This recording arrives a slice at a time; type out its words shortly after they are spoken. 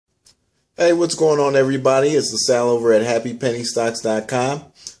Hey, what's going on, everybody? It's LaSalle over at HappyPennyStocks.com.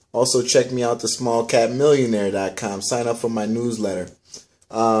 Also, check me out at SmallCapMillionaire.com. Sign up for my newsletter.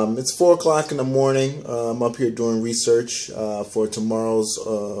 It's 4 o'clock in the morning. I'm up here doing research for tomorrow's,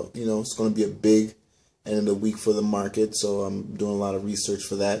 it's going to be a big end of the week for the market, so I'm doing a lot of research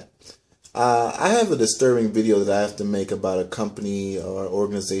for that. I have a disturbing video that I have to make about a company or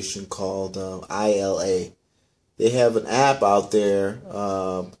organization called ILA. They have an app out there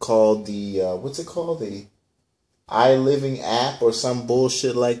called the, what's it called? The iLiving app or some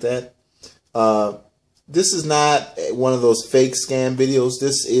bullshit like that. This is not one of those fake scam videos.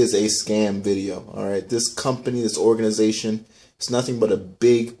 This is a scam video. All right. This company, this organization, it's nothing but a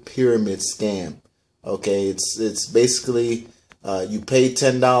big pyramid scam. Okay. It's basically you pay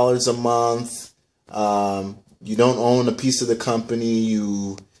 $10 a month. You don't own a piece of the company.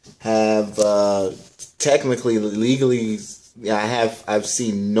 You have technically, legally, I've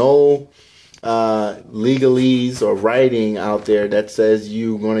seen no legalese or writing out there that says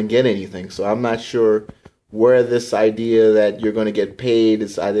you're going to get anything. So I'm not sure where this idea that you're going to get paid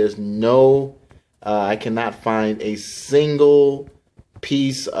is. There's no, I cannot find a single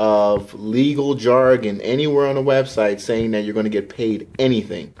piece of legal jargon anywhere on the website saying that you're going to get paid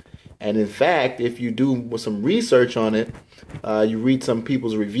anything. And in fact, if you do some research on it, you read some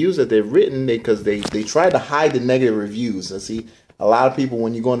people's reviews that they've written because they try to hide the negative reviews. And see, a lot of people,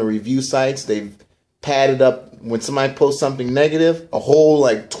 when you go on the review sites, they've padded up. When somebody posts something negative, a whole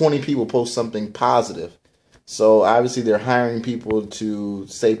like 20 people post something positive. So obviously they're hiring people to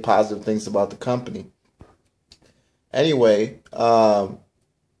say positive things about the company. Anyway,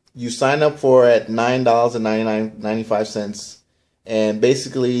 you sign up for it at $9.95, and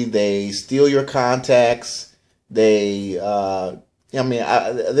basically they steal your contacts. They,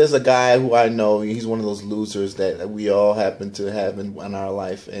 there's a guy who I know. He's one of those losers that we all happen to have in our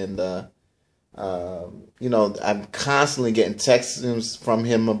life, and I'm constantly getting texts from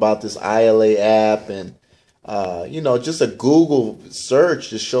him about this ILA app, and just a Google search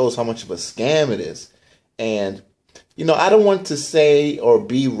just shows how much of a scam it is. And I don't want to say or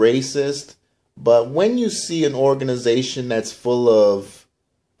be racist, but when you see an organization that's full of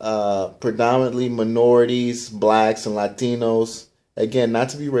predominantly minorities, blacks, and Latinos, again, not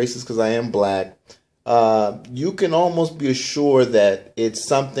to be racist because I am black, you can almost be assured that it's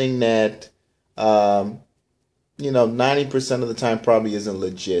something that 90% of the time probably isn't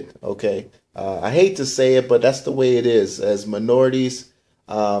legit. Okay, I hate to say it, but that's the way it is. As minorities,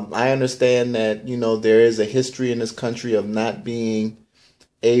 I understand that there is a history in this country of not being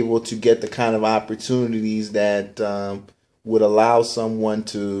able to get the kind of opportunities that would allow someone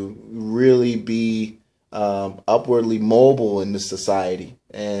to really be upwardly mobile in the society,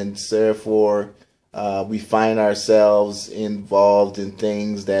 and therefore we find ourselves involved in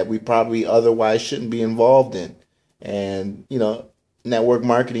things that we probably otherwise shouldn't be involved in. And network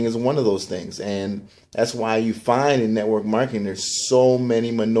marketing is one of those things, and that's why you find in network marketing there's so many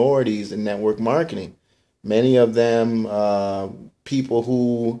minorities in network marketing. Many of them people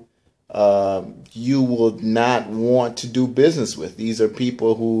who you will not want to do business with. These are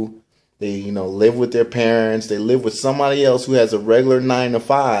people who they live with their parents, they live with somebody else who has a regular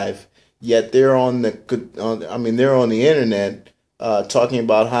 9-to-5, yet they're on the internet talking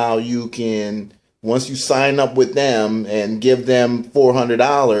about how you can, once you sign up with them and give them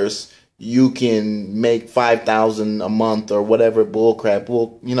 $400, you can make $5,000 a month or whatever bullcrap.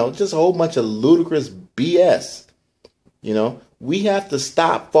 Just a whole bunch of ludicrous BS. We have to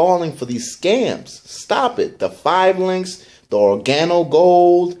stop falling for these scams. Stop it. The 5 links, the Organo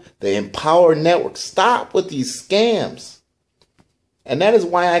Gold, the Empower Network. Stop with these scams. And that is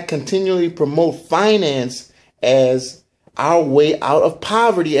why I continually promote finance as our way out of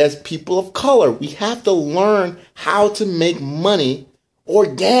poverty as people of color. We have to learn how to make money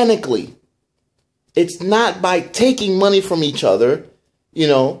organically. It's not by taking money from each other.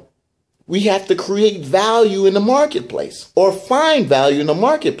 We have to create value in the marketplace or find value in the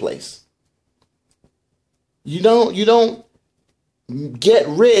marketplace. You don't get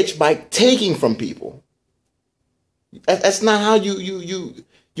rich by taking from people. That's not how you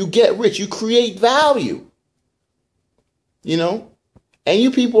get rich. You create value. And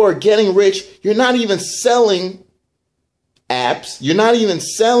you people are getting rich. You're not even selling apps. You're not even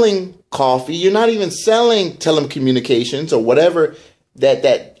selling coffee. You're not even selling telecommunications or whatever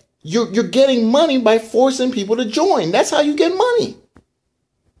that you're getting money by forcing people to join. That's how you get money.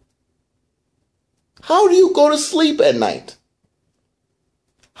 How do you go to sleep at night?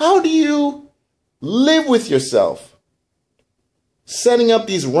 How do you live with yourself? setting up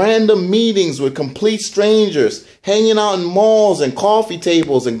these random meetings with complete strangers, hanging out in malls and coffee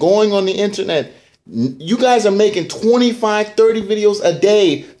tables and going on the internet. You guys are making 25, 30 videos a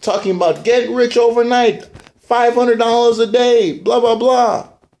day talking about get rich overnight, $500 a day, blah, blah, blah.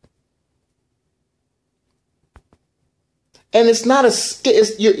 And it's not,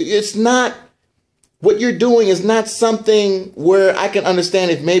 what you're doing is not something where I can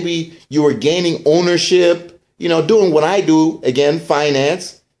understand if maybe you were gaining ownership, doing what I do, again,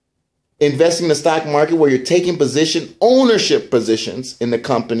 finance, investing in the stock market where you're taking ownership positions in the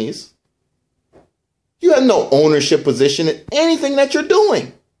companies. You have no ownership position in anything that you're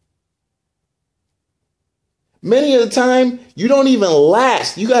doing. Many of the time, you don't even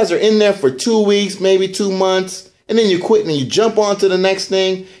last. You guys are in there for 2 weeks, maybe 2 months. And then you quit and you jump on to the next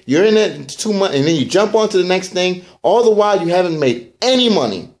thing. You're in it 2 months and then you jump on to the next thing. All the while you haven't made any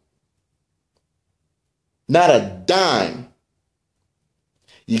money. Not a dime.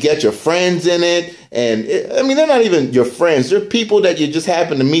 You get your friends in it. And they're not even your friends. They're people that you just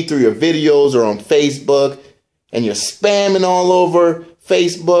happen to meet through your videos or on Facebook. And you're spamming all over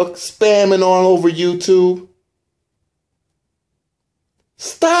Facebook, spamming all over YouTube.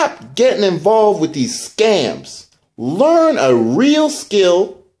 Stop getting involved with these scams. Learn a real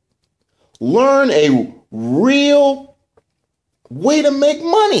skill. Learn a real way to make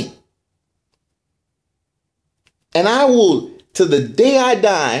money. And I will, to the day I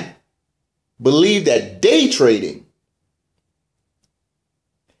die, believe that day trading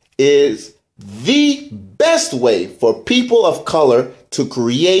is the best way for people of color to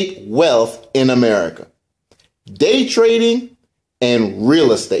create wealth in America. Day trading and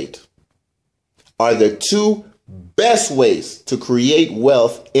real estate are the two best ways to create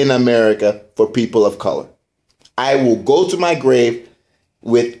wealth in America for people of color. I will go to my grave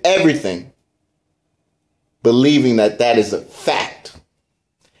with everything, believing that that is a fact.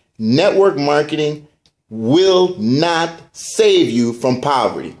 Network marketing will not save you from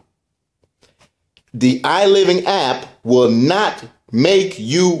poverty. The iLiving app will not make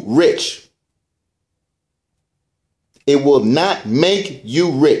you rich. It will not make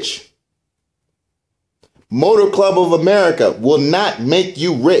you rich. Motor Club of America will not make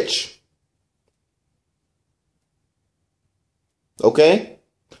you rich. Okay?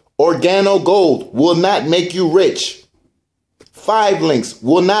 Organo Gold will not make you rich. 5 Links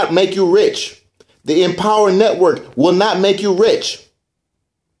will not make you rich. The Empower Network will not make you rich.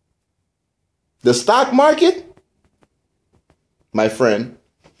 The stock market, my friend,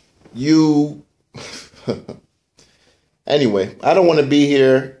 anyway, I don't want to be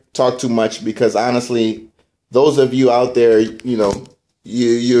here, talk too much, because honestly, those of you out there,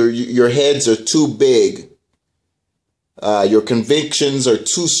 your heads are too big. Your convictions are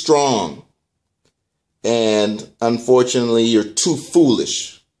too strong. And unfortunately, you're too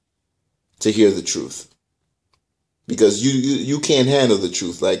foolish to hear the truth. Because you can't handle the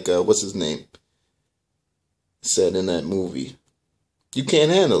truth, like what's his name said in that movie. You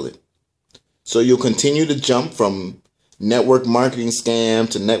can't handle it. So you'll continue to jump from network marketing scam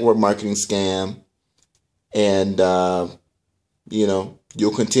to network marketing scam. And,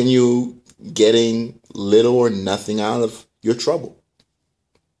 you'll continue getting little or nothing out of your trouble.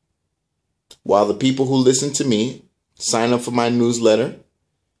 While the people who listen to me sign up for my newsletter,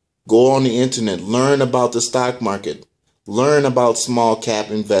 go on the internet, learn about the stock market, learn about small cap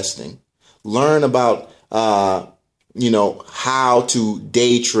investing, learn about, how to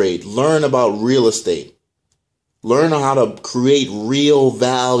day trade, learn about real estate, learn how to create real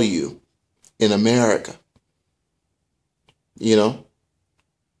value in America.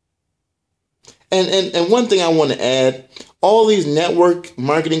 And one thing I want to add, all these network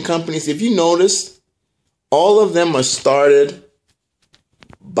marketing companies, if you notice, all of them are started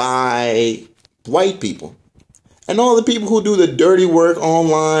by white people. And all the people who do the dirty work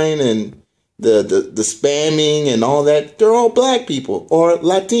online and the spamming and all that, they're all black people or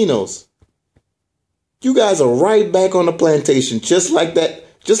Latinos. You guys are right back on the plantation, just like that.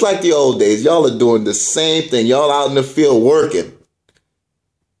 Just like the old days, y'all are doing the same thing. Y'all out in the field working.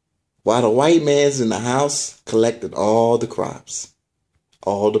 While the white man's in the house collecting all the crops,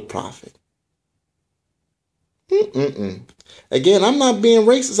 all the profit. Again, I'm not being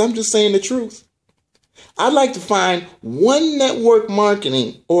racist. I'm just saying the truth. I'd like to find one network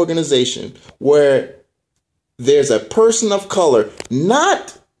marketing organization where there's a person of color,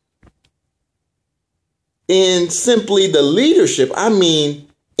 not in simply the leadership, I mean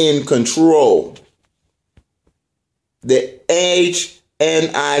in control. The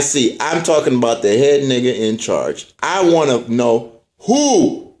HNIC. I'm talking about the head nigga in charge. I want to know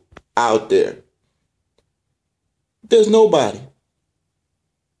who out there. There's nobody.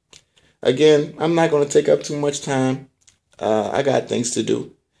 again, I'm not going to take up too much time. I got things to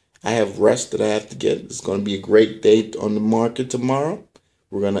do. I have rest that I have to get. It's going to be a great day on the market tomorrow.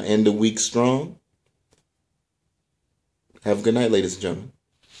 We're going to end the week strong. Have a good night, ladies and gentlemen.